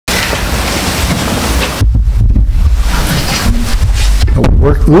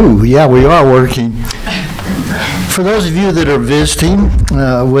Ooh, yeah, we are working. For those of you that are visiting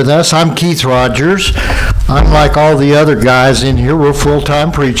with us, I'm Keith Rogers. I'm like all the other guys in here. We're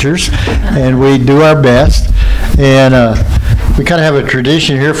full-time preachers, and we do our best. And we kind of have a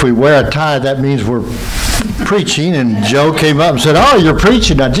tradition here. If we wear a tie, that means we're preaching. And Joe came up and said, "Oh, you're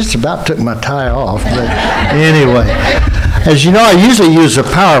preaching." I just about took my tie off. But anyway, as you know, I usually use a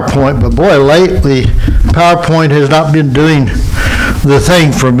PowerPoint, but boy, lately, PowerPoint has not been doing the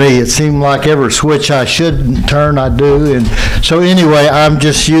thing for me. It seemed like every switch I should turn, I do. And so anyway, I'm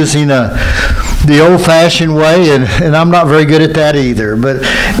just using the old-fashioned way, and I'm not very good at that either. But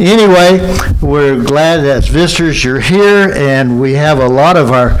anyway, we're glad that as visitors you're here, and we have a lot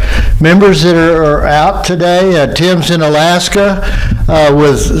of our members that are out today. Tim's in Alaska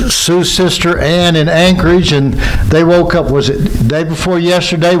with Sue's sister Ann in Anchorage, and they woke up, was it day before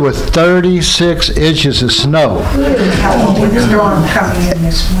yesterday, with 36 inches of snow.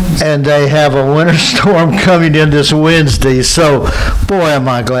 And they have a winter storm coming in this Wednesday. So, boy, am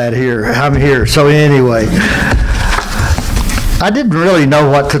I glad I'm here. So anyway, I didn't really know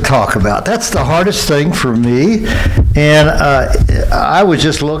what to talk about. That's the hardest thing for me. And I was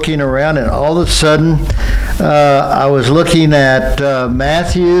just looking around, and all of a sudden, I was looking at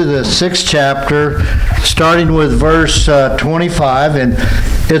Matthew, the 6th chapter, starting with verse 25, and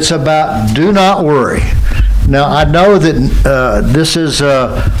it's about do not worry. Now, I know that this is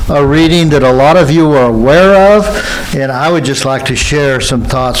a reading that a lot of you are aware of, and I would just like to share some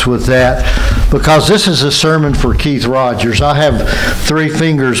thoughts with that, because this is a sermon for Keith Rogers. I have 3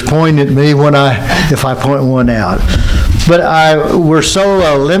 fingers pointing at me if I point one out. But we're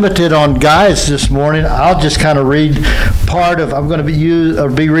so limited on guys this morning, I'll just kind of read I'm going to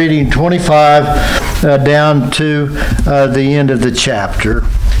be reading 25 down to the end of the chapter.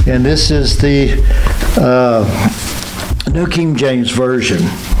 And this is the New King James Version.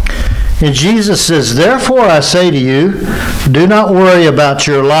 And Jesus says, "Therefore I say to you, do not worry about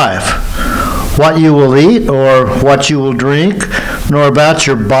your life, what you will eat or what you will drink, nor about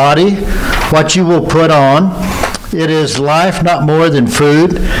your body, what you will put on. It is life not more than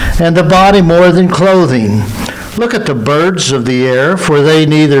food, and the body more than clothing. Look at the birds of the air, for they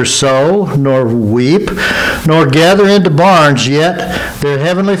neither sow, nor weep, nor gather into barns, yet their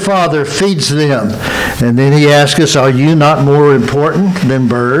heavenly Father feeds them." And then he asks us, "Are you not more important than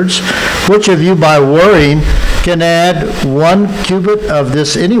birds? Which of you by worrying can add 1 cubit of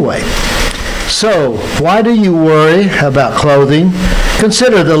this anyway? So why do you worry about clothing?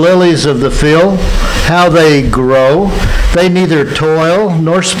 Consider the lilies of the field, how they grow. They neither toil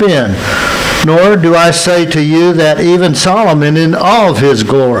nor spin. Nor do I say to you that even Solomon in all of his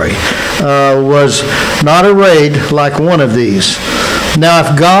glory was not arrayed like one of these. Now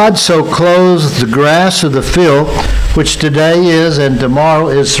if God so clothes the grass of the field, which today is and tomorrow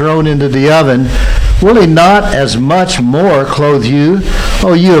is thrown into the oven, will he not as much more clothe you,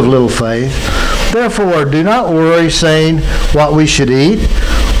 O you of little faith? Therefore do not worry, saying, what we should eat,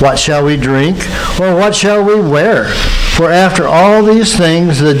 what shall we drink, or what shall we wear? For after all these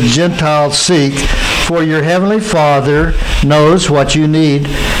things the Gentiles seek, for your heavenly Father knows what you need,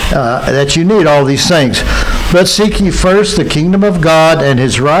 that you need all these things. But seek ye first the kingdom of God and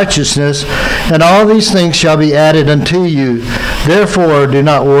his righteousness, and all these things shall be added unto you. Therefore do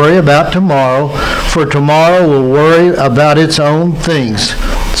not worry about tomorrow, for tomorrow will worry about its own things.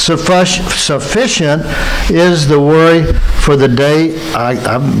 Sufficient is the worry for the day.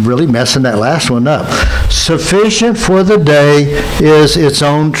 I'm really messing that last one up. Sufficient for the day is its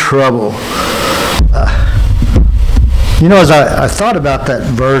own trouble. As I thought about that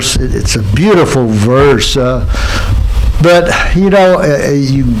verse, it's a beautiful verse. But,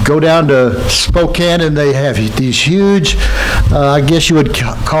 you go down to Spokane and they have these huge, I guess you would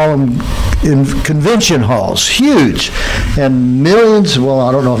call them in convention halls, huge. And millions, well,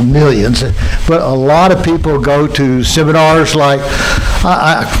 I don't know if millions, but a lot of people go to seminars like,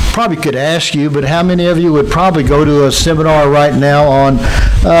 I probably could ask you, but how many of you would probably go to a seminar right now on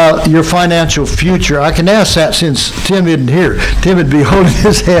your financial future? I can ask that since Tim isn't here. Tim would be holding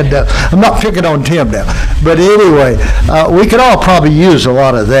his hand up. I'm not picking on Tim now. But anyway, we could all probably use a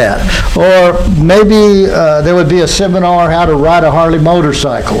lot of that. Or maybe there would be a seminar how to ride a Harley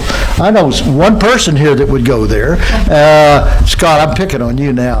motorcycle. I know one person here that would go there. Scott, I'm picking on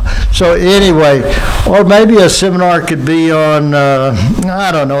you now. So anyway, or maybe a seminar could be on,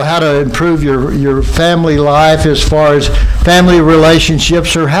 I don't know, how to improve your family life as far as family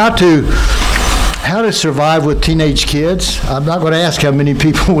relationships, or how to survive with teenage kids. I'm not going to ask how many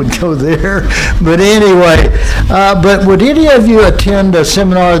people would go there, but anyway, but would any of you attend a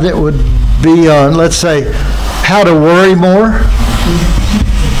seminar that would be on, let's say, how to worry more?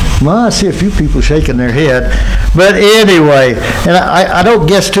 Well, I see a few people shaking their head. But anyway, and I don't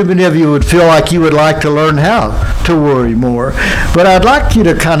guess too many of you would feel like you would like to learn how to worry more. But I'd like you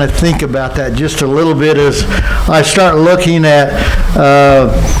to kind of think about that just a little bit as I start looking at,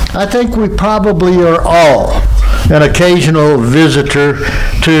 I think we probably are all an occasional visitor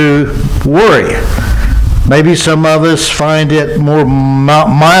to worry. Maybe some of us find it more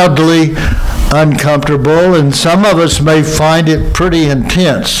mildly uncomfortable, and some of us may find it pretty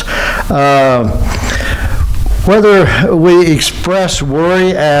intense. Whether we express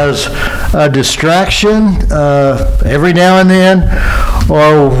worry as a distraction every now and then,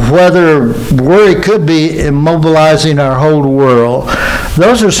 or whether worry could be immobilizing our whole world,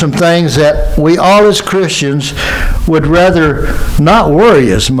 those are some things that we all as Christians would rather not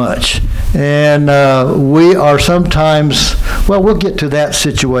worry as much. And we are sometimes, well, we'll get to that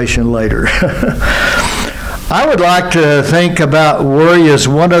situation later. I would like to think about worry as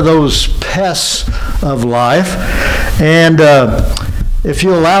one of those pests of life. And if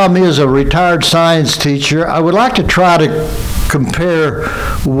you allow me, as a retired science teacher, I would like to try to compare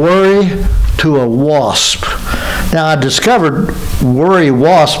worry to a wasp. Now, I discovered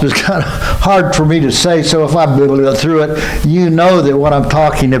worry-wasp is kind of hard for me to say, so if I go through it, you know that what I'm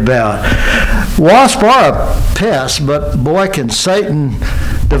talking about. Wasps are a pest, but boy, can Satan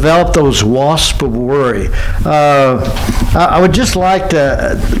develop those wasps of worry. I would just like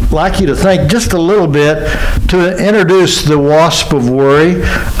you to think just a little bit to introduce the wasp of worry.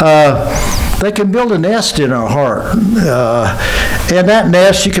 They can build a nest in our heart. And that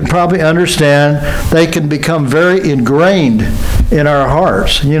nest, you can probably understand, they can become very ingrained in our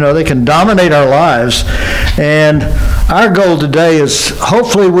hearts. You know, they can dominate our lives. And our goal today is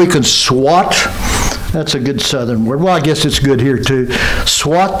hopefully we can swat, that's a good southern word, well, I guess it's good here too,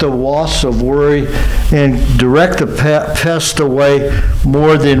 swat the wasps of worry and direct the pest away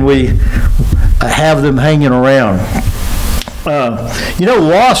more than we have them hanging around. You know,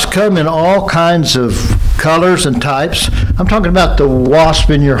 wasps come in all kinds of colors and types. I'm talking about the wasp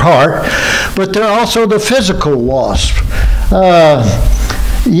in your heart, but they're also the physical wasp.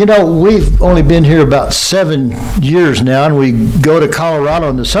 You know, we've only been here about 7 years now, and we go to Colorado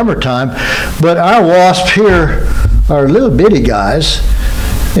in the summertime, but our wasps here are little bitty guys.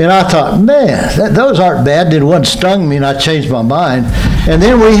 And I thought, man, those aren't bad. Then one stung me, and I changed my mind. And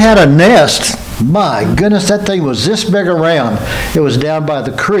then we had a nest. My goodness, that thing was this big around. It was down by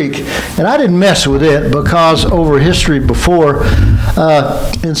the creek. And I didn't mess with it because over history before,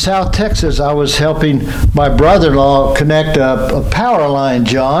 in South Texas, I was helping my brother-in-law connect a power line,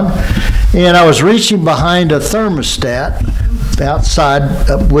 John. And I was reaching behind a thermostat outside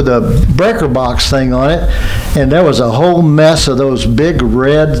with a breaker box thing on it. And there was a whole mess of those big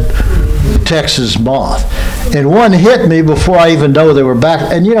red Texas moth. And one hit me before I even know they were back.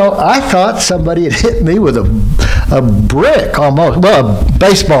 And, you know, I thought somebody had hit me with a brick almost. Well, a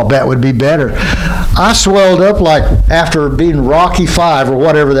baseball bat would be better. I swelled up like after being Rocky V or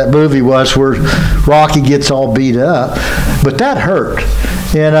whatever that movie was where Rocky gets all beat up. But that hurt.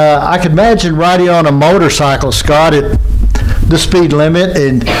 And I could imagine riding on a motorcycle, Scott, at the speed limit,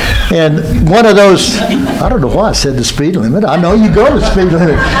 and one of those, I don't know why I said the speed limit. I know you go the speed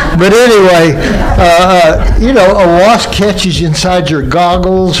limit. But anyway, you know, a wasp catches you inside your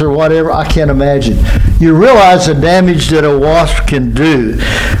goggles or whatever. I can't imagine. You realize the damage that a wasp can do.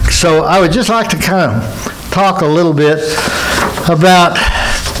 So I would just like to kind of talk a little bit about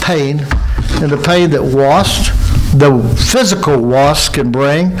pain and the pain that wasps, the physical wasps, can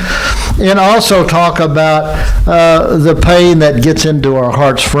bring, and also talk about the pain that gets into our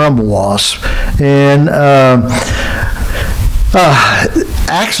hearts from wasps. And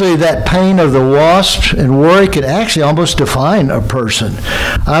actually, that pain of the wasp and worry can actually almost define a person.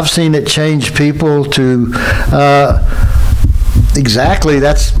 I've seen it change people to exactly,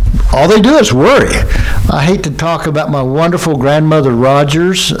 that's all they do is worry. I hate to talk about my wonderful grandmother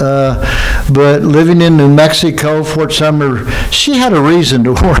Rogers, but living in New Mexico, Fort Sumner, she had a reason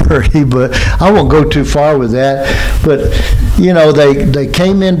to worry, but I won't go too far with that. But, you know, they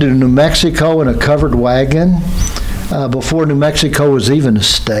came into New Mexico in a covered wagon before New Mexico was even a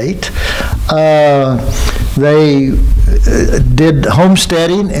state. They did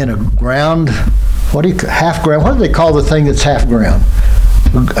homesteading in a ground, half ground, what do they call the thing that's half ground?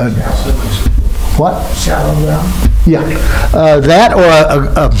 What? Shallow ground. Yeah, that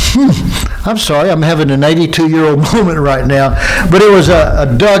or I'm sorry, I'm having an 82-year-old moment right now, but it was a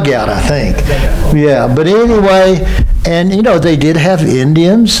dugout, I think. Yeah, but anyway, and they did have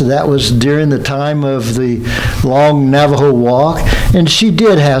Indians. That was during the time of the long Navajo walk, and she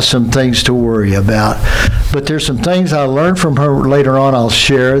did have some things to worry about. But there's some things I learned from her later on I'll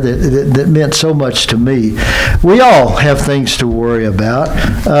share that meant so much to me. We all have things to worry about.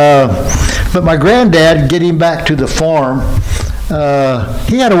 But my granddad, getting back to the farm,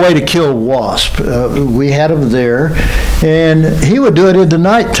 he had a way to kill wasp. We had him there, and he would do it in the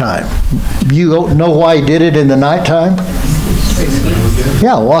nighttime. You know why he did it in the nighttime?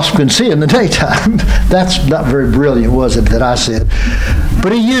 Yeah, wasp can see in the daytime. That's not very brilliant, was it, that I said?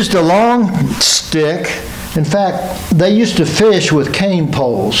 But he used a long stick. In fact, they used to fish with cane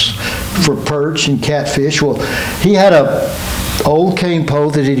poles for perch and catfish. Well, he had a old cane pole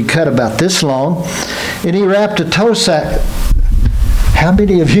that he'd cut about this long, and he wrapped a tow sack. How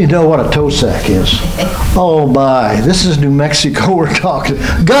many of you know what a tow sack is? Oh my, this is New Mexico we're talking.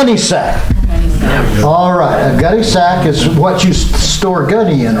 Gunny sack. All right, a gunny sack is what you store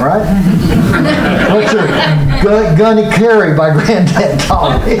gunny in, right? What's your gunny carry, my granddad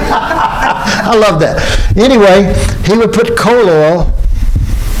taught me. I love that. Anyway, he would put coal oil.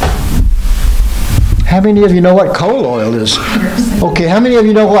 How many of you know what coal oil is? Okay, how many of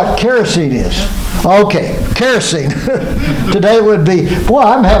you know what kerosene is? Okay, kerosene. Today it would be, boy,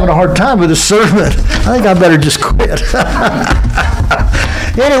 I'm having a hard time with this sermon. I think I better just quit.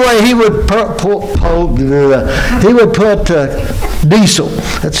 Anyway, he would put diesel,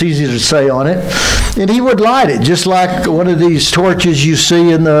 that's easy to say, on it, and he would light it just like one of these torches you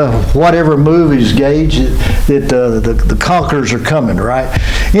see in the whatever movies, Gage, that the conquerors are coming, right?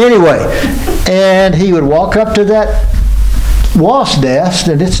 Anyway, and he would walk up to that wasp nest,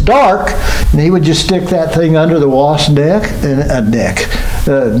 and it's dark, and he would just stick that thing under the wasp nest,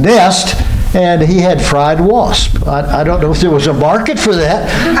 and he had fried wasp. I don't know if there was a market for that.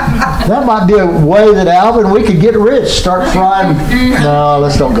 That might be a way that, Alvin, we could get rich, start frying. No,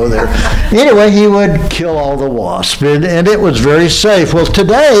 let's don't go there. Anyway, he would kill all the wasps, and it was very safe. Well,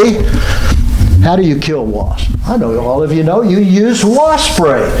 today, how do you kill wasps? I know all of you know you use wasp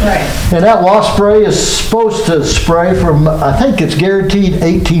spray. Right. And that wasp spray is supposed to spray from, I think it's guaranteed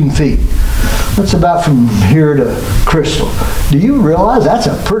 18 feet. That's about from here to Crystal. Do you realize that's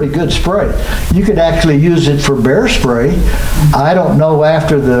a pretty good spray? You could actually use it for bear spray. I don't know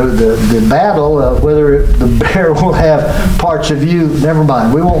after the battle whether the bear will have parts of you. Never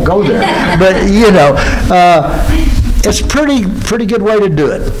mind, we won't go there. But it's pretty good way to do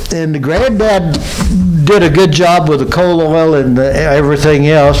it. And the granddad did a good job with the coal oil and everything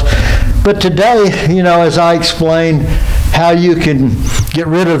else. But today, as I explained how you can get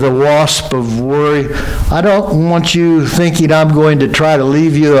rid of the wasp of worry, I don't want you thinking I'm going to try to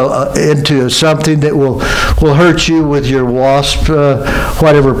leave you into something that will hurt you with your wasp,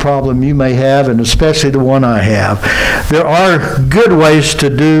 whatever problem you may have, and especially the one I have. There are good ways to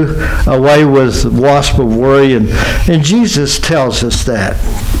do away with wasp of worry, and Jesus tells us that.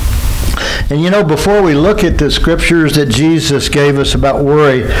 And before we look at the scriptures that Jesus gave us about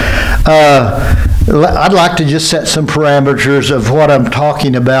worry, I'd like to just set some parameters of what I'm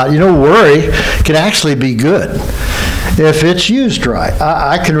talking about. Worry can actually be good if it's used right.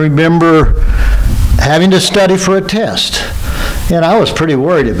 I can remember having to study for a test, and I was pretty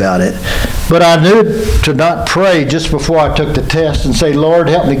worried about it. But I knew to not pray just before I took the test and say, Lord,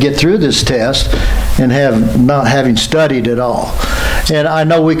 help me get through this test, and not having studied at all. And I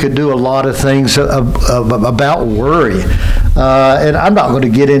know we could do a lot of things about worry. And I'm not going to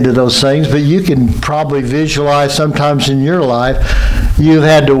get into those things, but you can probably visualize sometimes in your life you've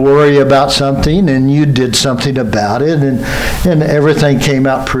had to worry about something and you did something about it, and everything came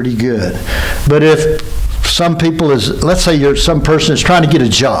out pretty good. But if some people let's say some person is trying to get a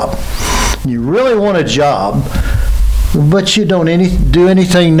job. You really want a job, but you don't do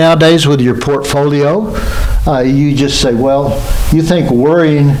anything nowadays with your portfolio. You just say, well, you think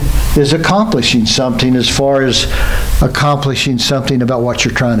worrying is accomplishing something as far as accomplishing something about what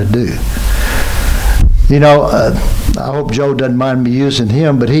you're trying to do. I hope Joe doesn't mind me using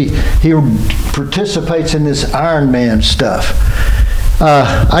him, but he participates in this Ironman stuff.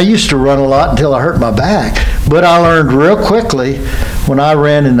 I used to run a lot until I hurt my back, but I learned real quickly when I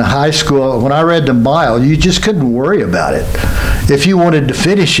ran in the high school, when I ran the mile, you just couldn't worry about it. If you wanted to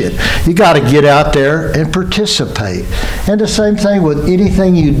finish it, you got to get out there and participate. And the same thing with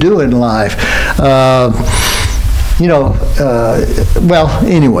anything you do in life. Well,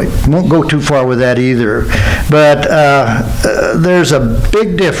 anyway, won't go too far with that either. But there's a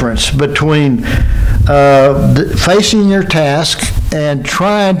big difference between facing your task and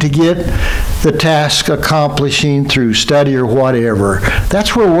trying to get the task accomplishing through study or whatever.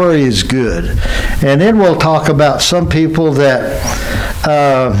 That's where worry is good. And then we'll talk about some people that,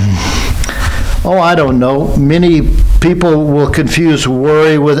 I don't know, many people will confuse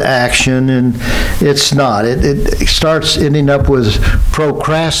worry with action, and it's not. It starts ending up with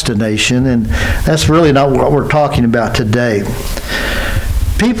procrastination, and that's really not what we're talking about today.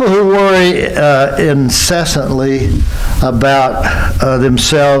 People who worry incessantly about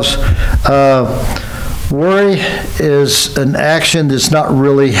themselves, worry is an action that's not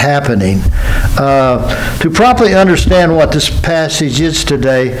really happening. To properly understand what this passage is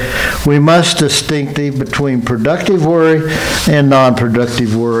today, we must distinguish between productive worry and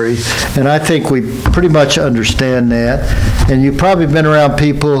non-productive worry. And I think we pretty much understand that. And you've probably been around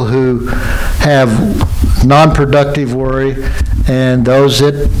people who have non-productive worry and those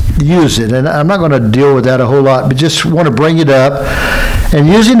that use it. And I'm not going to deal with that a whole lot, but just want to bring it up. And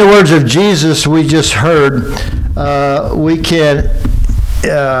using the words of Jesus we just heard, we can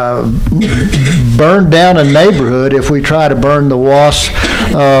burn down a neighborhood if we try to burn the wasp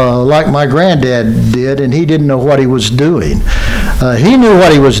like my granddad did, and he didn't know what he was doing. He knew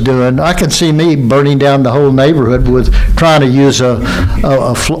what he was doing. I can see me burning down the whole neighborhood with trying to use a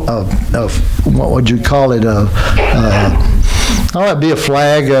what would you call it? It'd be a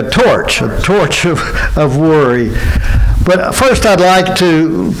flag, a torch of worry. But first I'd like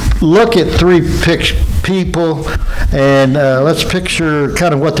to look at three people, and let's picture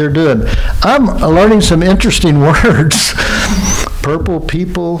kind of what they're doing. I'm learning some interesting words. Purple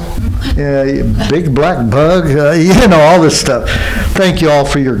people, big black bug, all this stuff. Thank you all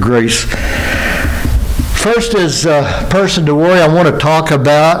for your grace. First is person to worry I want to talk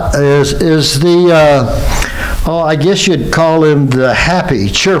about is the, I guess you'd call him the happy,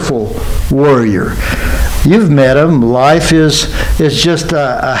 cheerful worrier. You've met him. Life is just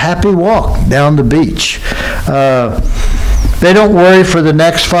a happy walk down the beach. They don't worry for the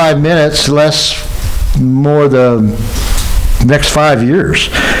next 5 minutes, more the next 5 years.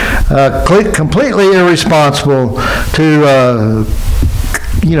 Completely irresponsible to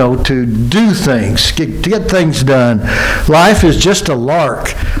do things, to get things done. Life is just a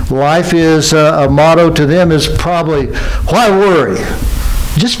lark. Life is a motto to them is probably, why worry?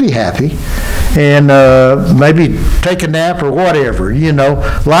 Just be happy. And maybe take a nap or whatever,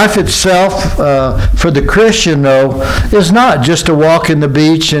 Life itself, for the Christian, though, is not just a walk in the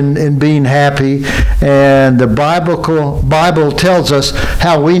beach and being happy. And the Bible tells us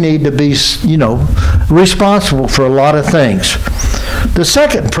how we need to be, responsible for a lot of things. The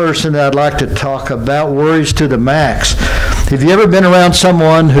second person that I'd like to talk about worries to the max. Have you ever been around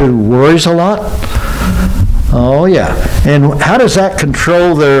someone who worries a lot? Oh, yeah. And how does that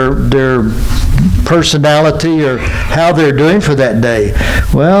control their personality or how they're doing for that day?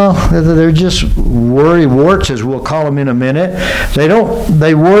 Well, they're just worry warts, as we'll call them in a minute. They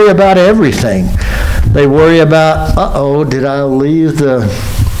worry about everything. They worry about, did I leave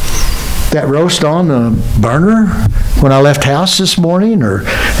that roast on the burner when I left house this morning, or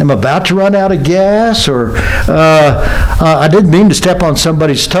am I about to run out of gas, or I didn't mean to step on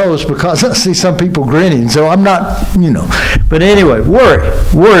somebody's toes because I see some people grinning, so I'm not, But anyway, worry.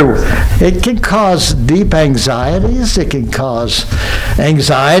 It can cause deep anxieties. It can cause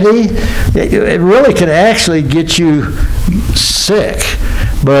anxiety. It really can actually get you sick.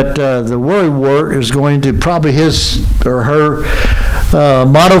 But the worry wart is going to probably his or her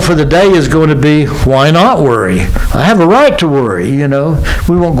motto for the day is going to be, why not worry? I have a right to worry, We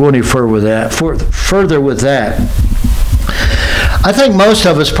won't go any further with that. I think most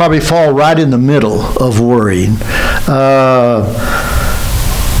of us probably fall right in the middle of worrying.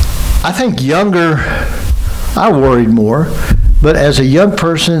 I think I worried more, but as a young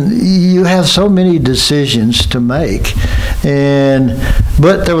person, you have so many decisions to make.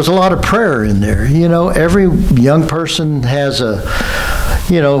 But there was a lot of prayer in there. Every young person has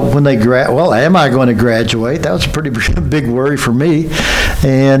when they am I going to graduate? That was a pretty big worry for me.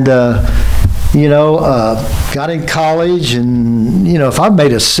 And, got in college, and, if I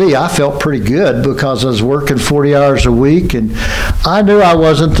made a C, I felt pretty good because I was working 40 hours a week, and I knew I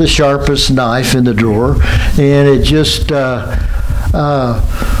wasn't the sharpest knife in the drawer. And it just,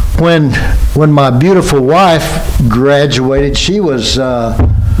 when my beautiful wife graduated, she was,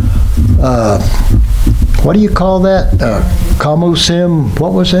 what do you call that? Kamu Sim,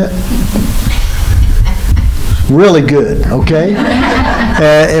 what was that? Really good, okay?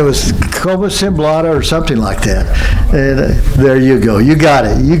 It was Coma Simblata or something like that. There you go. You got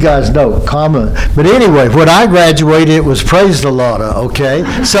it. You guys know, comma. But anyway, when I graduated, it was Praise the Lord, okay?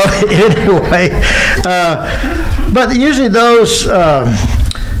 So anyway, But usually those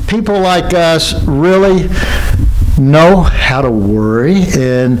people like us really know how to worry,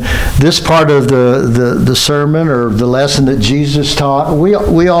 and this part of the sermon or the lesson that Jesus taught,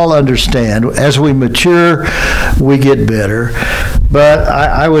 we all understand. As we mature, we get better. But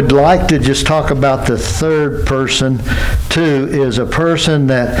I would like to just talk about the third person, too, is a person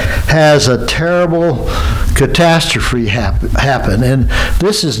that has a terrible catastrophe happen. And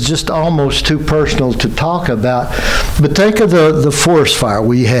this is just almost too personal to talk about. But think of the forest fire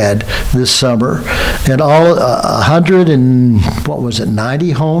we had this summer, and all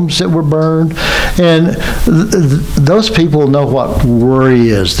 90 homes that were burned. And those people know what worry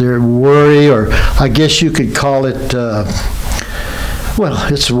is. They're worry, or I guess you could call it,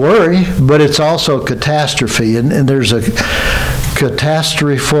 it's worry, but it's also catastrophe. And there's a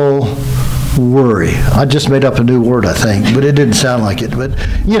catastrophal worry. I just made up a new word, I think, but it didn't sound like it. But,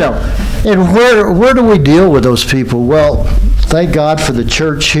 and where do we deal with those people? Well, thank God for the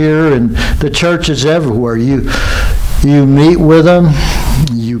church here, and the church is everywhere. You meet with them,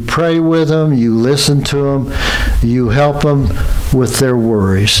 you pray with them, you listen to them, you help them with their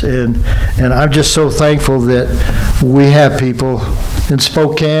worries. And I'm just so thankful that we have people in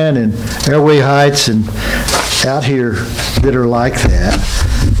Spokane and Airway Heights and out here that are like that.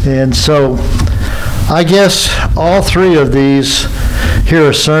 And so I guess all three of these, hear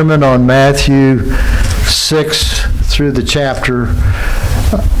a sermon on Matthew 6 through the chapter.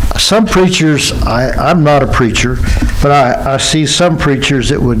 Some preachers, I'm not a preacher, but I see some preachers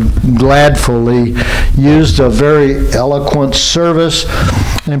that would gladfully use a very eloquent service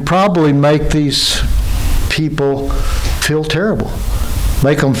and probably make these people feel terrible.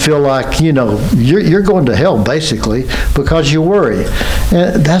 Make them feel like, you're going to hell, basically, because you worry.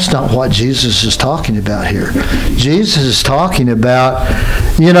 And that's not what Jesus is talking about here. Jesus is talking about,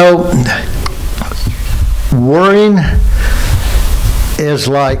 worrying is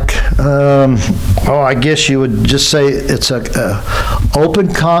like, I guess you would just say it's a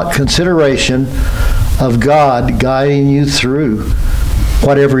open consideration of God guiding you through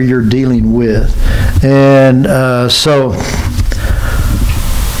whatever you're dealing with. And so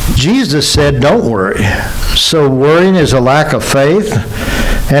Jesus said, don't worry. So worrying is a lack of faith,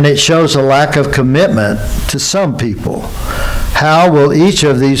 and it shows a lack of commitment to some people. How will each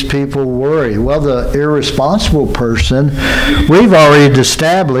of these people worry? Well, the irresponsible person, we've already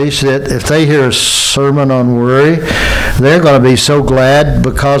established that if they hear a sermon on worry, they're going to be so glad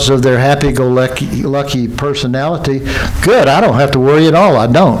because of their happy-go-lucky personality. Good, I don't have to worry at all. I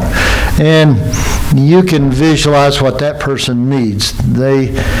don't. And you can visualize what that person needs.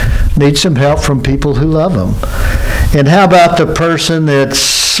 They need some help from people who love them. And how about the person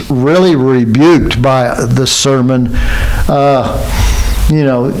that's really rebuked by the sermon,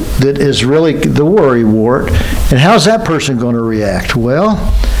 that is really the worry wart? And how's that person going to react? Well,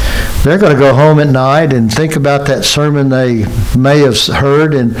 they're going to go home at night and think about that sermon they may have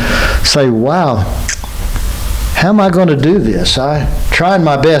heard and say, wow, how am I going to do this? I tried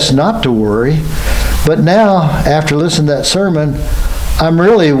my best not to worry, but now, after listening to that sermon, I'm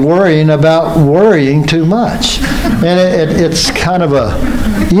really worrying about worrying too much. And it's kind of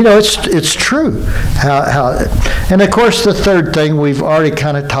it's true. And of course, the third thing we've already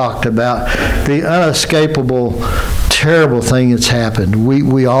kind of talked about, the unescapable, terrible thing that's happened.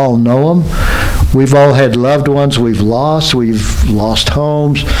 We all know them. We've all had loved ones we've lost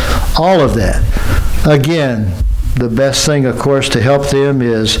homes, all of that. Again, the best thing, of course, to help them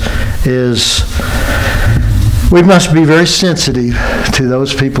is we must be very sensitive to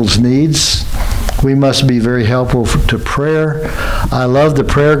those people's needs. We must be very helpful to prayer. I love the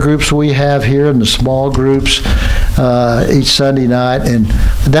prayer groups we have here and the small groups each Sunday night, and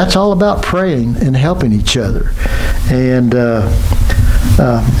that's all about praying and helping each other. And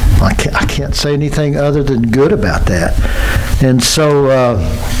I can't say anything other than good about that. And so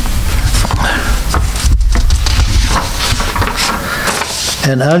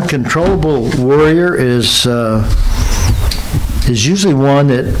an uncontrollable worrier is usually one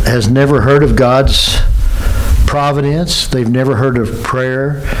that has never heard of God's providence. They've never heard of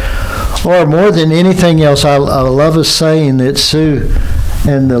prayer. Or more than anything else, I love a saying that Sue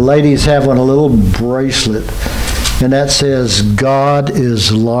and the ladies have on a little bracelet, and that says, God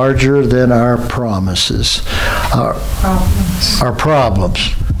is larger than our promises. Our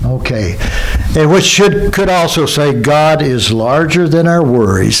problems. Okay. And which could also say, God is larger than our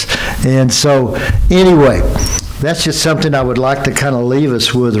worries. And so, anyway, that's just something I would like to kind of leave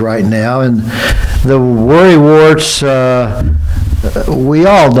us with right now. And the worry warts, we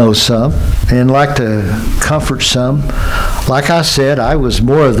all know some and like to comfort some. Like I said, I was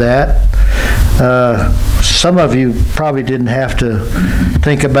more of that. Some of you probably didn't have to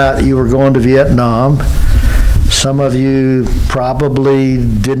think about you were going to Vietnam. Some of you probably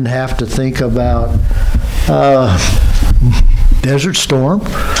didn't have to think about Desert Storm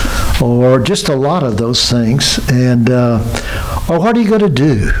or just a lot of those things. And, or what are you going to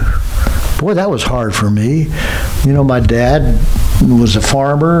do? Boy, that was hard for me. You know, my dad was a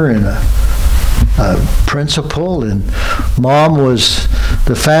farmer and a principal, and Mom was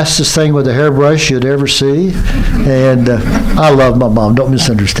the fastest thing with a hairbrush you'd ever see. And I love my mom, don't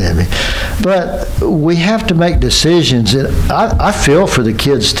misunderstand me. But we have to make decisions. And I feel for the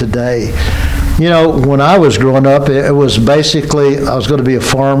kids today. You know, when I was growing up, it was basically I was going to be a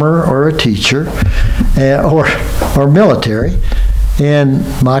farmer or a teacher or military. And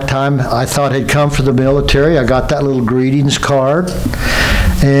my time, I thought, had come for the military. I got that little greetings card.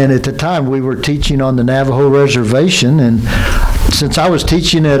 And at the time, we were teaching on the Navajo Reservation. And since I was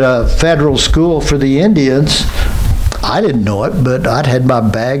teaching at a federal school for the Indians, I didn't know it, but I'd had my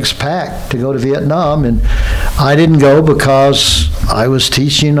bags packed to go to Vietnam. And I didn't go because I was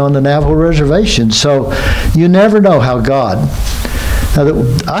teaching on the Navajo Reservation. So you never know how God. Now,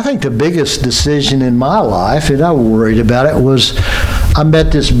 I think the biggest decision in my life, and I worried about it, was I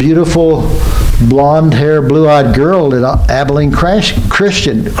met this beautiful blonde-haired, blue-eyed girl at Abilene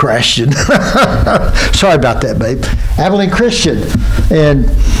Christian. Sorry about that, babe. Abilene Christian. And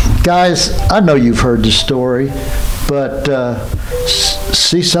guys, I know you've heard the story, but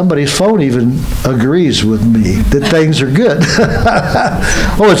see, somebody's phone even agrees with me that things are good.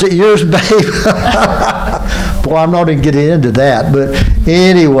 Oh, is it yours, babe? Boy, I'm not even getting into that. But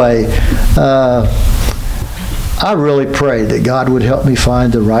anyway, I really prayed that God would help me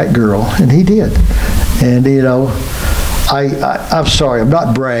find the right girl, and He did. And, you know, I'm sorry, I'm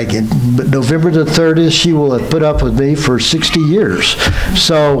not bragging, but November the 30th, she will have put up with me for 60 years.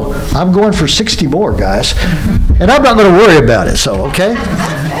 So I'm going for 60 more, guys. And I'm not going to worry about it, so, okay?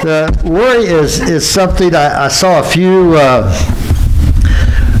 The worry is something I saw a few,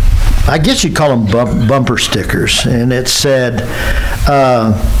 I guess you'd call them bumper stickers, and it said,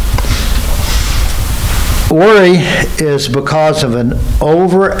 worry is because of an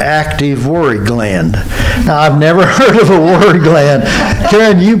overactive worry gland. Now, I've never heard of a worry gland.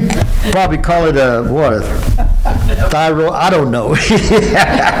 Karen, you probably call it a thyroid? I don't know.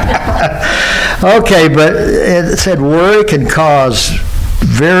 Okay, but it said worry can cause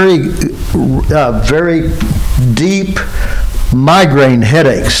very deep migraine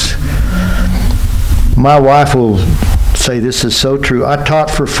headaches. My wife will say this is so true. I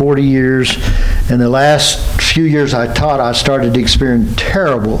taught for 40 years. In the last few years I taught, I started to experience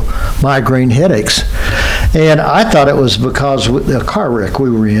terrible migraine headaches. And I thought it was because of the car wreck we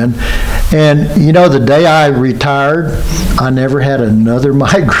were in. And, you know, the day I retired, I never had another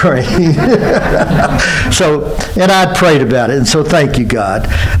migraine. So, and I prayed about it, and so thank you, God.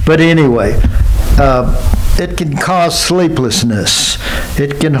 But anyway, it can cause sleeplessness.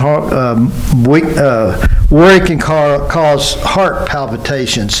 It can worry can cause heart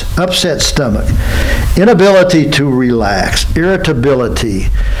palpitations, upset stomach, inability to relax, irritability,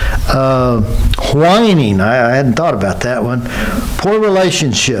 whining. I hadn't thought about that one. Poor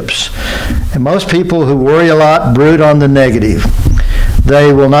relationships. And most people who worry a lot brood on the negative.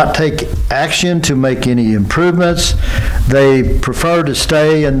 They will not take action to make any improvements. They prefer to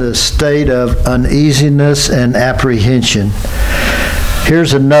stay in the state of uneasiness and apprehension.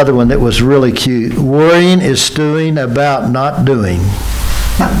 Here's another one that was really cute. Worrying is stewing about not doing.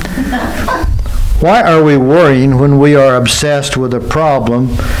 Why are we worrying when we are obsessed with a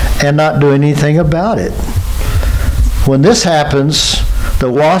problem and not doing anything about it? When this happens, the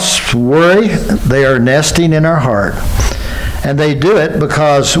wasps worry. They are nesting in our heart. And they do it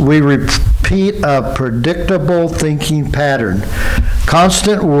because we repeat a predictable thinking pattern.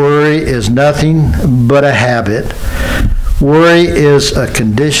 Constant worry is nothing but a habit. Worry is a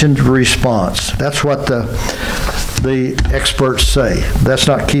conditioned response. That's what the experts say. That's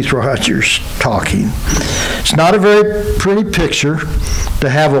not Keith Rogers talking. It's not a very pretty picture to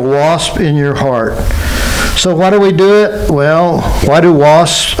have a wasp in your heart. So why do we do it? Well, why do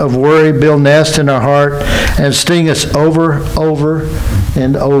wasps of worry build nests in our heart and sting us over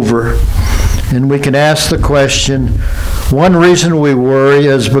and over? And we can ask the question, one reason we worry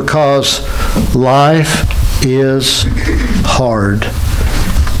is because life is hard.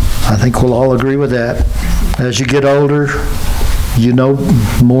 I think we'll all agree with that. As you get older, you know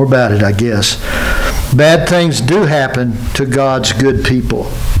more about it, I guess. Bad things do happen to God's good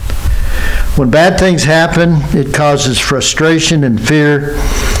people. When bad things happen, it causes frustration and fear,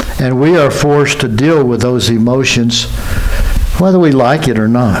 and we are forced to deal with those emotions, whether we like it or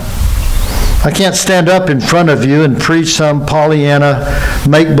not. I can't stand up in front of you and preach some Pollyanna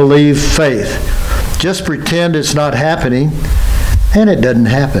make-believe faith. Just pretend it's not happening, and it doesn't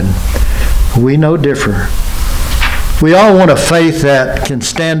happen. We know differ. We all want a faith that can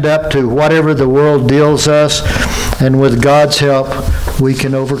stand up to whatever the world deals us, and with God's help, we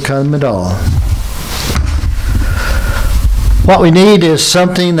can overcome it all. What we need is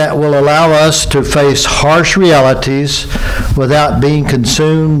something that will allow us to face harsh realities without being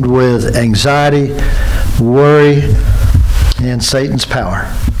consumed with anxiety, worry, and Satan's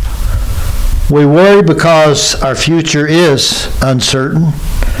power. We worry because our future is uncertain.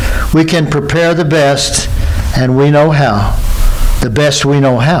 We can prepare the best, and we know how. The best we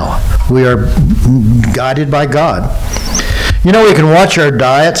know how. We are guided by God. You know, we can watch our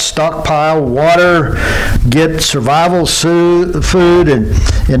diet, stockpile water, get survival food,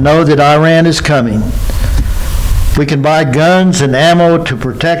 and know that Iran is coming. We can buy guns and ammo to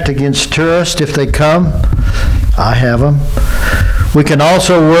protect against terrorists if they come. I have them. We can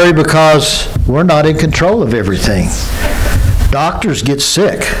also worry because we're not in control of everything. Doctors get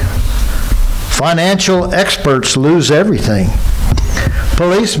sick. Financial experts lose everything.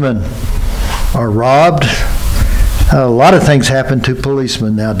 Policemen are robbed. A lot of things happen to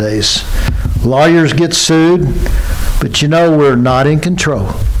policemen nowadays. Lawyers get sued, but you know we're not in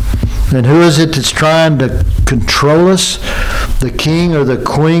control. And who is it that's trying to control us? The king or the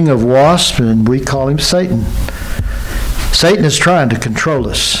queen of wasps, and we call him Satan. Satan is trying to control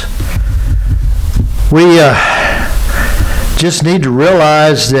us. We just need to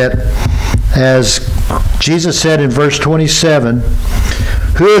realize that, as Jesus said in verse 27,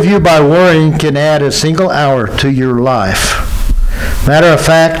 who of you by worrying can add a single hour to your life? Matter of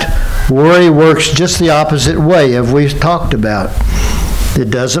fact, worry works just the opposite way, as we've talked about. It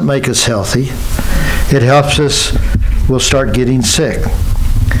doesn't make us healthy. It helps us, we'll start getting sick.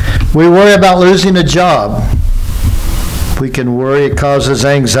 We worry about losing a job. We can worry, it causes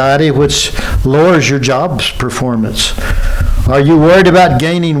anxiety, which lowers your job's performance. Are you worried about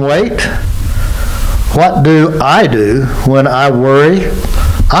gaining weight? What do I do when I worry?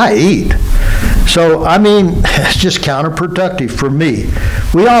 I eat. So, it's just counterproductive for me.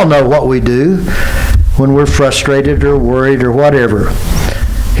 We all know what we do when we're frustrated or worried or whatever.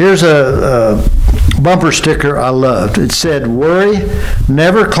 Here's a bumper sticker I loved. It said, worry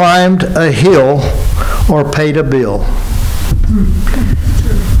never climbed a hill or paid a bill.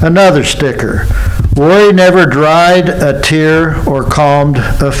 Another sticker, worry never dried a tear or calmed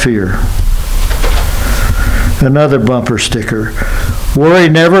a fear. Another bumper sticker, worry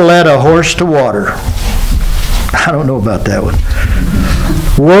never led a horse to water. I don't know about that one.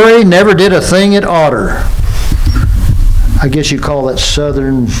 Worry never did a thing it oughter. I guess you call that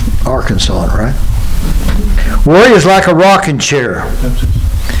southern Arkansas, right? Worry is like a rocking chair.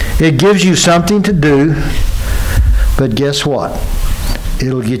 It gives you something to do, but guess what?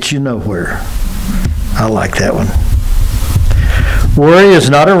 It'll get you nowhere. I like that one. Worry is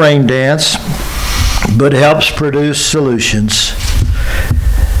not a rain dance, but helps produce solutions.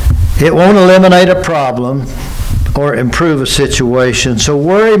 It won't eliminate a problem or improve a situation. So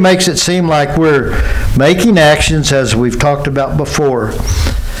worry makes it seem like we're making actions, as we've talked about before.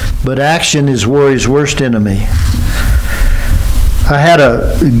 But action is worry's worst enemy. I had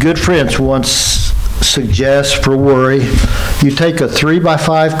a good friend once suggest for worry, you take a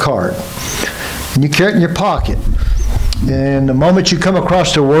 3x5 card and you carry it in your pocket. And the moment you come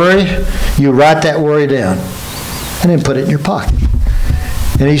across the worry, you write that worry down and then put it in your pocket.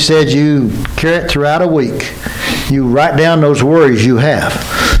 And he said you carry it throughout a week. You write down those worries you have.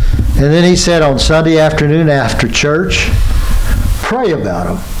 And then he said on Sunday afternoon after church, pray about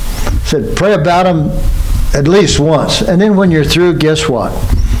them. He said pray about them at least once. And then when you're through, guess what?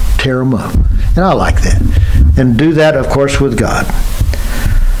 Tear them up. And I like that. And do that, of course, with God.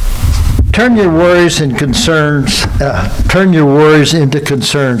 Turn your worries into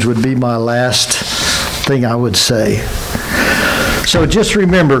concerns would be my last thing I would say. So just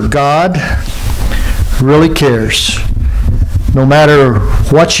remember, God really cares. No matter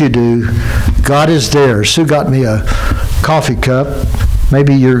what you do, God is there. Sue got me a coffee cup.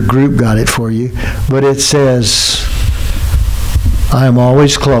 Maybe your group got it for you. But it says, I am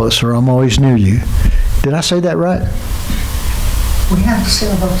always close, or I'm always near you. Did I say that right? We have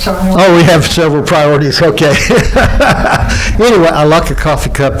several priorities. Oh, we have several priorities. Okay. Anyway, I like a coffee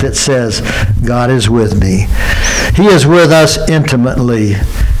cup that says, God is with me. He is with us intimately.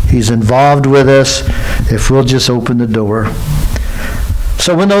 He's involved with us if we'll just open the door.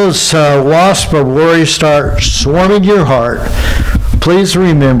 So when those wasps of worry start swarming your heart, please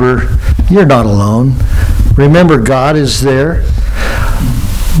remember you're not alone. Remember God is there.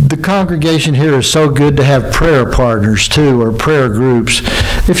 The congregation here is so good to have prayer partners too, or prayer groups.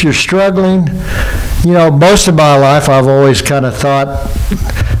 If you're struggling, most of my life I've always kind of thought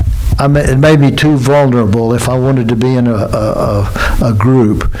it made me too vulnerable if I wanted to be in a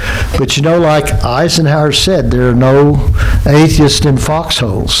group. But like Eisenhower said, there are no atheists in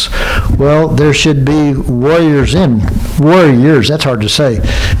foxholes. Well, there should be warriors, that's hard to say,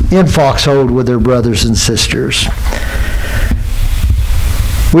 in foxhole with their brothers and sisters.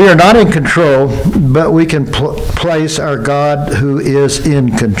 We are not in control, but we can place our God who is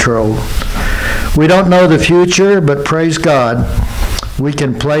in control. We don't know the future, but praise God, we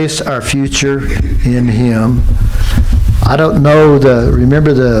can place our future in Him. I don't know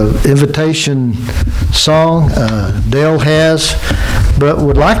remember the invitation song Dale has, but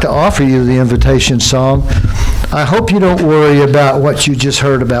would like to offer you the invitation song. I hope you don't worry about what you just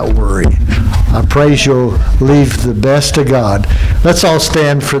heard about worry. I praise you'll leave the best to God. Let's all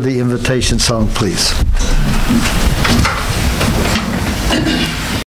stand for the invitation song, please.